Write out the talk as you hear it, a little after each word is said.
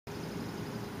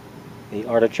The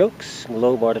artichokes,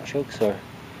 globe artichokes, are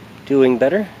doing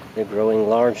better. They're growing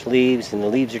large leaves, and the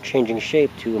leaves are changing shape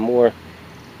to a more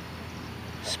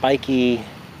spiky,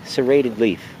 serrated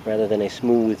leaf rather than a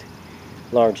smooth,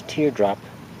 large teardrop.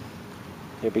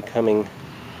 They're becoming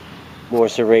more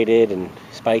serrated and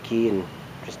spiky and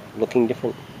just looking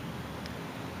different.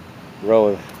 Row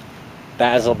of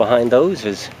basil behind those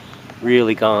has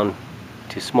really gone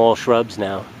to small shrubs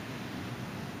now.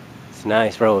 It's a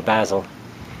nice row of basil.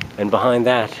 And behind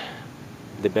that,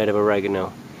 the bed of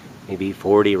oregano. Maybe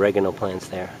 40 oregano plants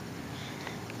there.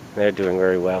 They're doing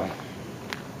very well.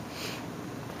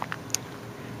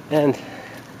 And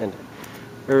an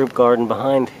herb garden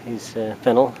behind is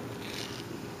fennel.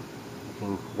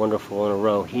 Looking wonderful in a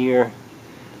row here,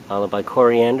 followed by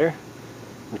coriander,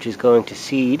 which is going to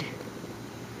seed.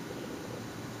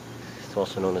 It's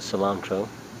also known as cilantro.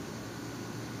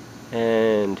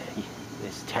 And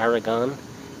this tarragon,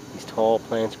 these tall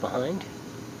plants behind.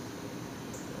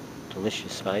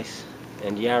 Delicious spice.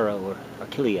 And yarrow or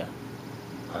achillea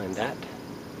behind that.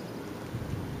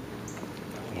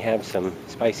 We have some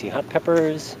spicy hot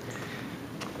peppers.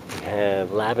 We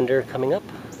have lavender coming up.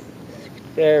 It's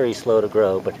very slow to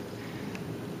grow, but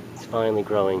it's finally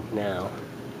growing now.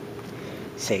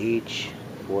 Sage,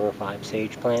 4 or 5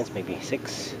 sage plants, maybe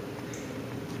 6.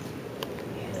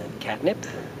 We have catnip,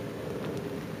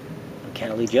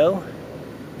 Cali Joe,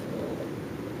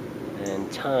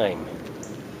 and thyme.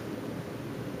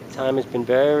 Thyme has been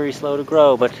very slow to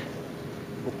grow, but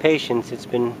with patience it's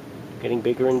been getting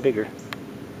bigger and bigger.